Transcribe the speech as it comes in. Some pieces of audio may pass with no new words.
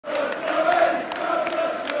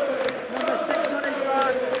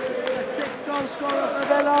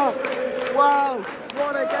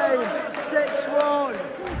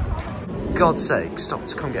God's sake, stop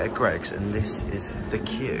to come get a Greg's, and this is the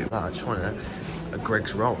queue. I just want a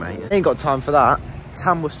Greg's roll, mate. Ain't got time for that.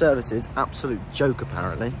 Tamworth Services, absolute joke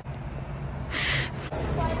apparently. It's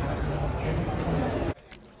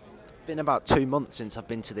been about 2 months since I've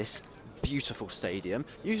been to this beautiful stadium.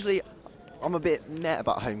 Usually I'm a bit meh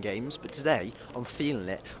about home games, but today I'm feeling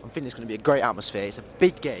it. I'm feeling it's going to be a great atmosphere. It's a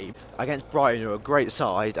big game against Brighton, who are a great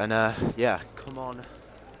side, and yeah, come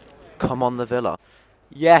on the Villa.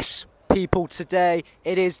 Yes, people, today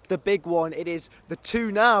it is the big one. It is the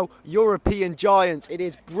two now European giants. It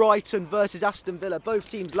is Brighton versus Aston Villa. Both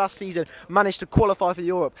teams last season managed to qualify for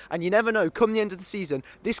Europe, and you never know, come the end of the season,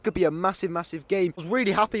 this could be a massive game. I was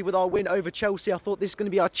really happy with our win over Chelsea. I thought this was going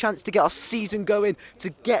to be our chance to get our season going, to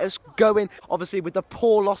get us going. Obviously with the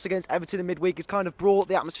poor loss against Everton in midweek, it's kind of brought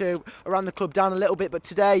the atmosphere around the club down a little bit, but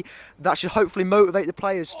today that should hopefully motivate the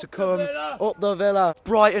players to come up the Villa.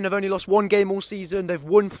 Brighton have only lost 1 game all season. They've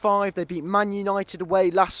won 5. They beat Man United away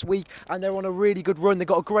last week, and they're on a really good run. They've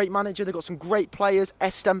got a great manager, they've got some great players,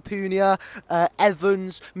 Aston,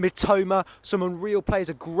 Evans, Mitoma, some unreal players,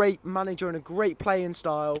 a great manager and a great playing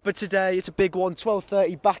style. But today it's a big one,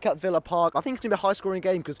 12:30 back at Villa Park. I think it's going to be a high scoring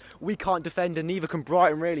game because we can't defend and neither can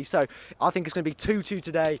Brighton really, so I think it's going to be 2-2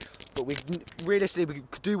 today, but realistically we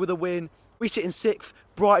could do with a win. We sit in 6th,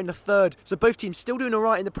 Brighton are 3rd, so both teams still doing all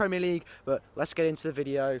right in the Premier League. But let's get into the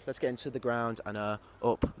video, let's get into the ground and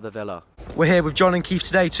up the Villa. We're here with John and Keith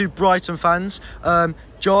today, 2 Brighton fans.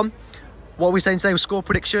 John, what are we saying today with score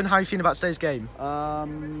prediction? How are you feeling about today's game?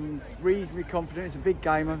 Reasonably confident. It's a big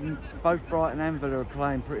game. I think both Brighton and Villa are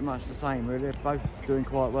playing pretty much the same, really. They're both doing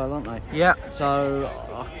quite well, aren't they? Yeah. So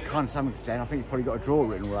I can't say much then. I think it's probably got a draw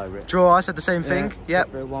written all over it. Draw, I said the same thing.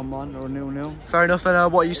 Yep. A 1-1 or a 0-0. Fair enough.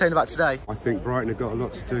 And what are you saying about today? I think Brighton have got a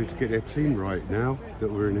lot to do to get their team right now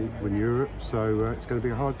that we're in Europe. So it's going to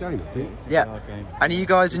be a hard game, I think. Yeah. And are you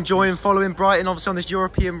guys enjoying following Brighton, obviously, on this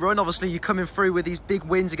European run? Obviously, you're coming through with these big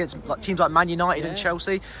wins against teams like Man United and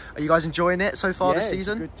Chelsea. Are you guys enjoying it so far this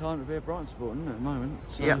season? It's a good time to be a Brighton supporter, isn't it, at the moment?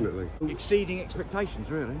 So Definitely. Exceeding expectations,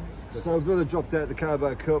 really. So Villa dropped out the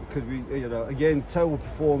Carabao Cup because we, again, terrible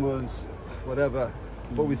performance, whatever.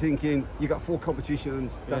 But we're thinking, you got 4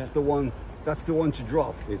 competitions, that's the one. That's the one to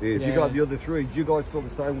drop. It is. You got the other 3. Do you guys feel the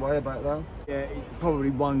same way about that? Yeah, it's probably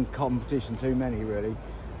one competition too many, really.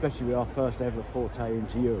 Especially with our first ever forte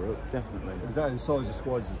into Europe, definitely. Is that in the size of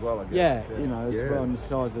squads as well, I guess? Yeah, you know, it's well on the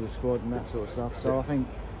size of the squad and that sort of stuff. So I think,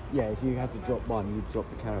 yeah, if you had to drop one, you'd drop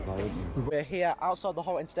the Carabao, wouldn't you? We're here outside the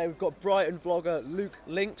Hot End today. We've got Brighton vlogger Luke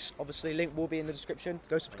Links. Obviously, link will be in the description.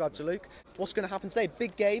 Go subscribe to Luke. What's going to happen today?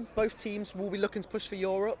 Big game. Both teams will be looking to push for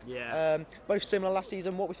Europe. Yeah. Both similar last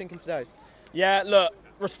season. What are we thinking today? Yeah, look,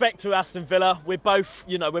 respect to Aston Villa. We're both,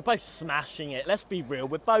 we're both smashing it. Let's be real,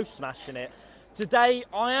 we're both smashing it. Today,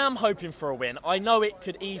 I am hoping for a win. I know it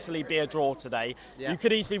could easily be a draw today. Yeah. You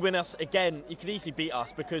could easily win us again. You could easily beat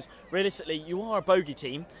us because realistically, you are a bogey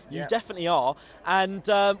team. You definitely are. And,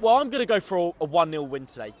 well, I'm going to go for a 1-0 win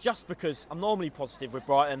today just because I'm normally positive with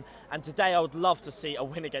Brighton. And today, I would love to see a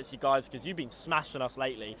win against you guys because you've been smashing us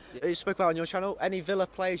lately. You spoke about on your channel. Any Villa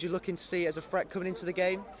players you're looking to see as a threat coming into the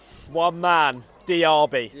game? One man.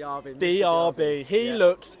 DRB. He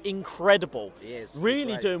looks incredible. He is.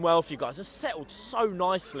 Really doing well for you guys. Has settled so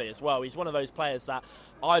nicely as well. He's one of those players that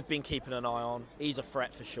I've been keeping an eye on. He's a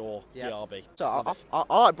threat for sure, DRB. So I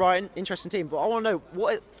like Brighton, interesting team, but I want to know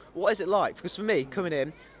what is it like? Because for me, coming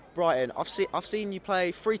in, Brighton, I've seen you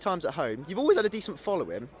play 3 times at home. You've always had a decent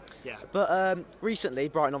following. Yeah. But recently,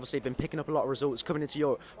 Brighton obviously been picking up a lot of results coming into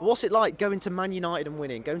Europe. But what's it like going to Man United and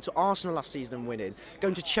winning, going to Arsenal last season and winning,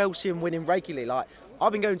 going to Chelsea and winning regularly? Like,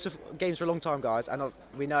 I've been going to games for a long time, guys, and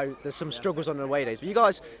we know there's some struggles on the away days. But you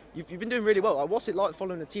guys, you've been doing really well. Like, what's it like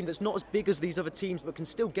following a team that's not as big as these other teams, but can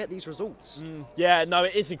still get these results? Yeah, no,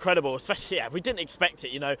 it is incredible. Especially, we didn't expect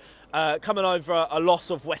it. Coming over a loss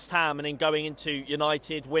of West Ham and then going into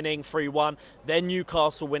United winning 3-1, then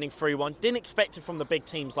Newcastle winning 3-1. Didn't expect it from the big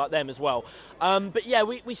teams like them as well. But yeah,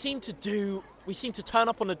 we seem to turn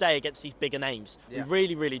up on the day against these bigger names. Yeah.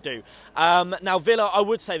 We really do. Now Villa, I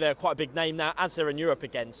would say they're quite a big name now, as they're in Europe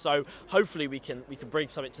again. So hopefully we can bring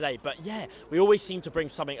something today. But yeah, we always seem to bring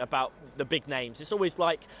something about the big names. It's always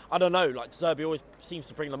like, I don't know, like Zerbi always seems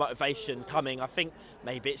to bring the motivation coming. I think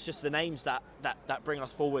maybe it's just the names that bring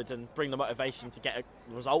us forward and bring the motivation to get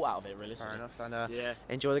a result out of it. Really. Fair enough. And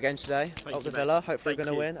enjoy the game today. Up the Villa. Hopefully we're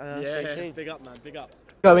going to win. And see you soon. Big up, man. Big up.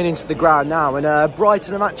 Going into the ground now, and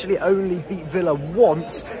Brighton have actually only beat Villa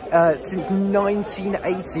once since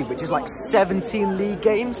 1980, which is like 17 league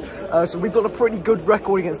games. So we've got a pretty good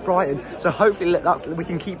record against Brighton. So hopefully we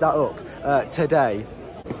can keep that up today.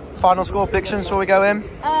 Final score predictions before we go in?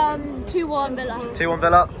 2-1 Villa. 2-1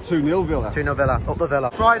 Villa. 2-0 Villa. 2-0 Villa. Up the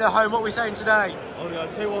Villa. Brighton at home, what are we saying today? I'm going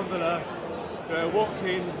to go 2-1 Villa.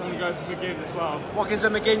 Watkins, I'm going to go for McGinn as well. Watkins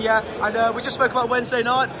and McGinn, yeah. And we just spoke about Wednesday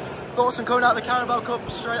night. Thoughts on coming out of the Carabao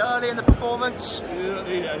Cup straight early in the performance? You don't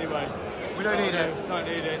need it anyway. We don't need it. Don't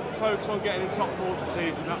need it. Focus on getting in top 4 this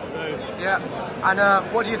season, that will do. Yeah.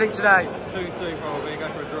 And what do you think today? 2-2 probably, go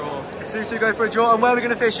for a draw. 2-2 go for a draw. And where are we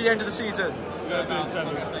going to finish at the end of the season? Go for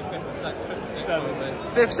 7.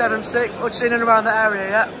 5th, 5th, 7th, 6th. Just in and around the area,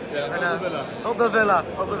 yeah? Yeah, and, up the Villa.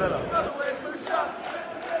 Up the Villa. Up the Villa.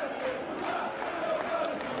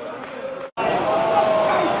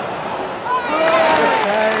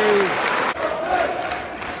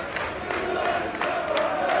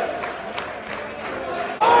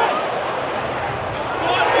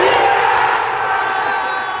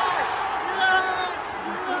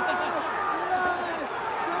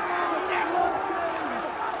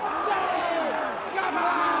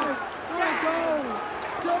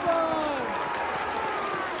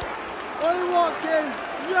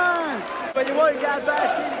 But you won't get a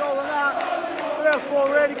better team goal than that. 3 or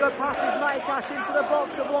 4 really good passes. Matty Cash into the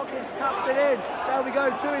box and Watkins taps it in. There we go,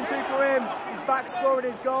 2-2 for him. He's back scoring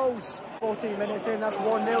his goals. 14 minutes in, that's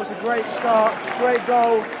 1-0. It's a great start, great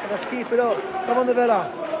goal. And let's keep it up. Come on, the Villa.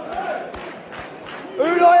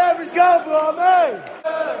 Unai Emery's goal, Brahmi!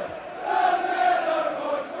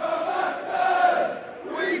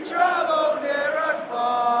 We travel near and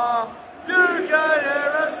far. You can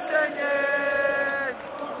hear us singing.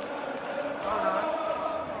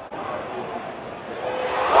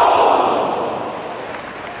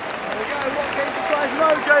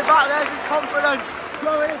 Mojo back, there's his confidence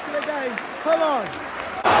going into the game. Come on.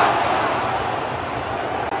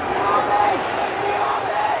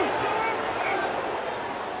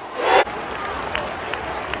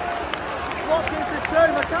 Watkins return,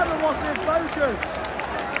 the camera wasn't in focus.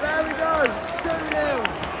 There we go, 2-0.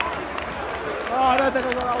 Oh, I don't think I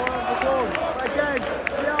got that one on the goal. But again,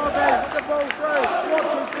 Diaby with the ball through.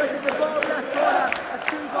 Watkins pressing the ball left corner. That's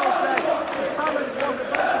 2 goals there. The camera just wasn't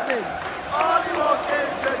focusing.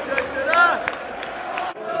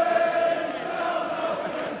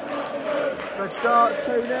 Good start,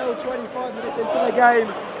 2-0, 25 minutes into the game.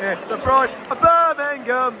 Yeah, the Brighton of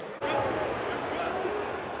Birmingham.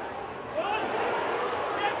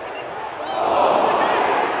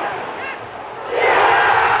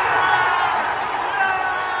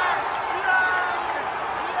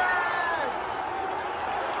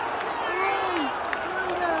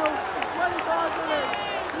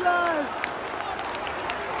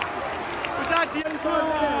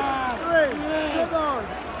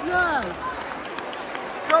 Yes!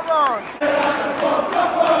 Come on!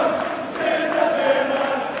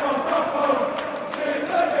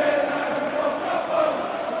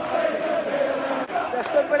 There's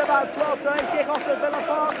something about 12-30 kickoffs at Villa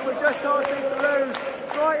Park and we just can't seem to lose.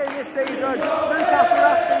 Brighton this season, Newcastle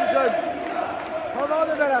last season. Come on,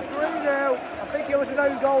 the Villa, 3-0. I think it was an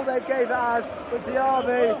own goal they gave it as, but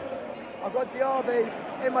Diaby. I've got Diaby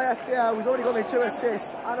in my FPL, he's already got me 2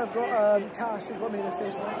 assists, and I've got Cash, who's got me an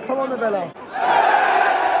assist. Come on, the Villa.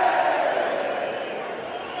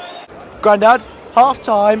 Grandad, half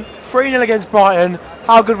time, 3-0 against Brighton.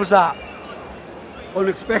 How good was that?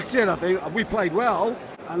 Unexpected, I think. We played well,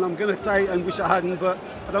 and I'm going to say, and wish I hadn't, but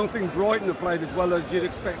I don't think Brighton have played as well as you'd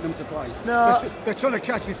expect them to play. No. They're trying to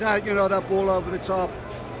catch us out, you know, that ball over the top,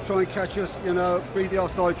 try and catch us, you know, beat the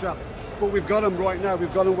offside trap. But we've got them right now,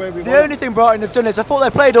 we've got them where we want. The only thing Brighton have done is I thought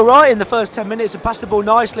they played all right in the first 10 minutes and passed the ball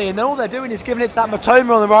nicely, and then all they're doing is giving it to that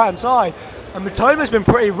Matoma on the right hand side. And Matoma's been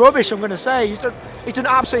pretty rubbish, I'm going to say. He's done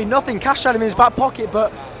absolutely nothing. Cash had him in his back pocket,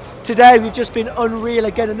 but today we've just been unreal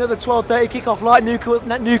again. Another 12-30 kickoff like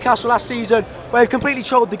Newcastle last season, where we've completely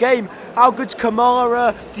controlled the game. How good's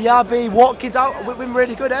Kamara, Diaby, Watkins? We've been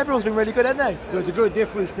really good. Everyone's been really good, haven't they? There's a good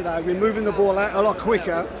difference today. We're moving the ball out a lot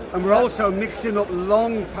quicker, and we're also mixing up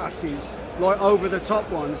long passes, like over the top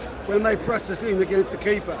ones. When they press us in against the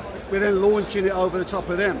keeper, we're then launching it over the top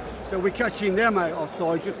of them. So we're catching them out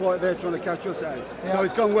offside, just like they're trying to catch us out. Yeah. So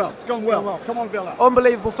it's gone well. It's gone well. Come on, Villa.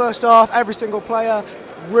 Unbelievable first half. Every single player,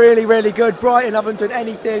 really, really good. Brighton haven't done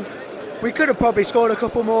anything. We could have probably scored a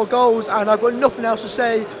couple more goals, and I've got nothing else to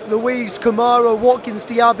say. Luiz, Kamara, Watkins,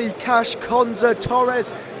 Diaby, Cash, Konza,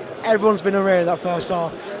 Torres. Everyone's been unreal in that first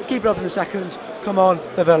half. Let's keep it up in the second. Come on,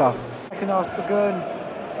 the Villa. Second half's begun.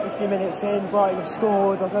 50 minutes in, Brighton have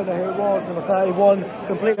scored. I don't know who it was, number 31,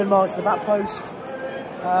 completely marked to the back post.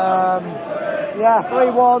 Yeah,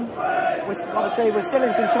 3-1. Obviously, we're still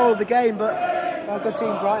in control of the game, but a good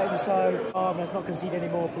team, Brighton, so let's not concede any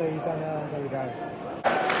more, please. And there we go.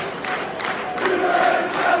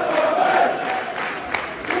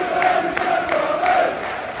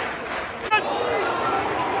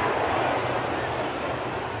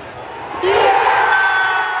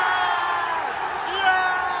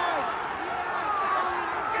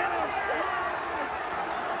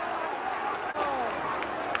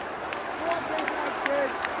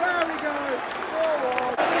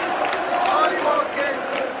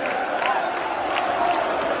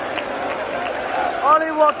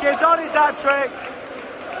 Watkins on his hat-trick.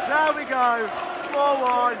 There we go.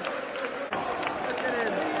 4-1. Look at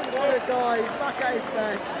him. What a guy. He's back at his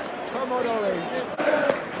best. Come on, Ollie.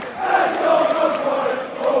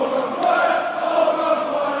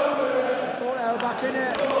 Fornell back in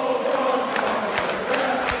it.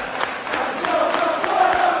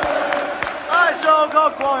 It's all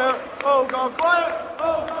gone quiet. All gone quiet.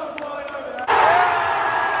 All gone quiet over there.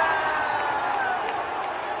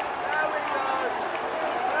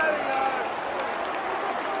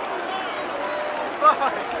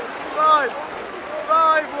 Five,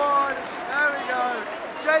 5-1. There we go.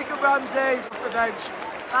 Jacob Ramsey off the bench.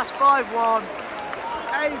 That's 5-1.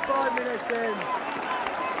 85 minutes in.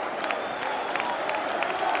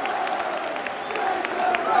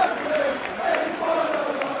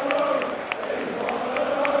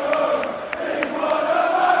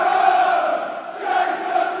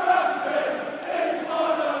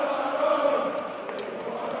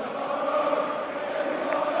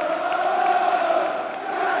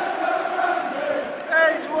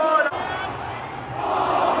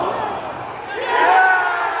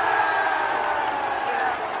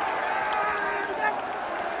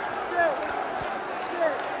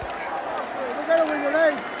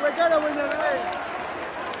 We're going to win the league.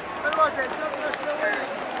 Who was it? Douglas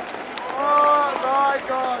Louise. Oh my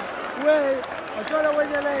God. We are going to win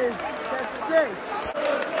the league. There's 6.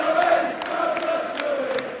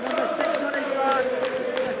 Number 6 on his back.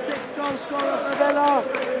 A 6th goal scorer for Villa.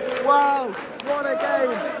 Wow. What a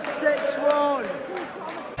game. 6-1.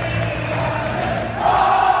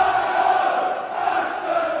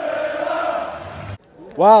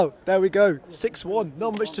 Wow, there we go, 6-1,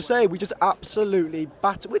 not much to say. We just absolutely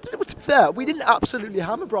battered. To be fair, we didn't absolutely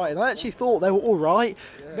hammer Brighton. I actually thought they were all right.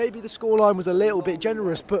 Maybe the scoreline was a little bit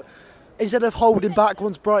generous, but instead of holding back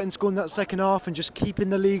once Brighton scored in that second half and just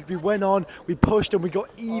keeping the lead, we went on, we pushed, and we got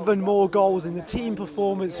even more goals. And the team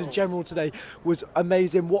performance in general today was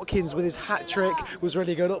amazing. Watkins with his hat-trick was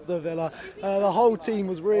really good up the Villa. The whole team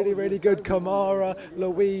was really, really good. Kamara,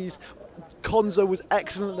 Louise, Konza was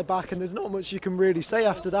excellent at the back, and there's not much you can really say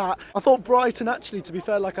after that. I thought Brighton actually, to be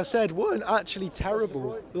fair, like I said, weren't actually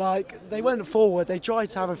terrible. Like, they went forward, they tried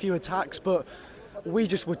to have a few attacks, but we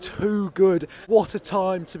just were too good. What a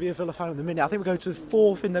time to be a Villa fan at the minute. I think we go to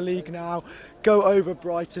 4th in the league now, go over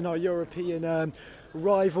Brighton, our European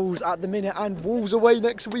rivals at the minute, and Wolves away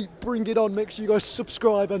next week. Bring it on. Make sure you guys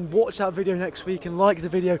subscribe and watch that video next week, and like the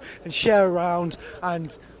video and share around,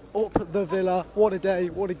 and up the Villa. What a day,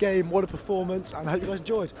 what a game, what a performance, and I hope you guys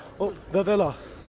enjoyed. Up the Villa.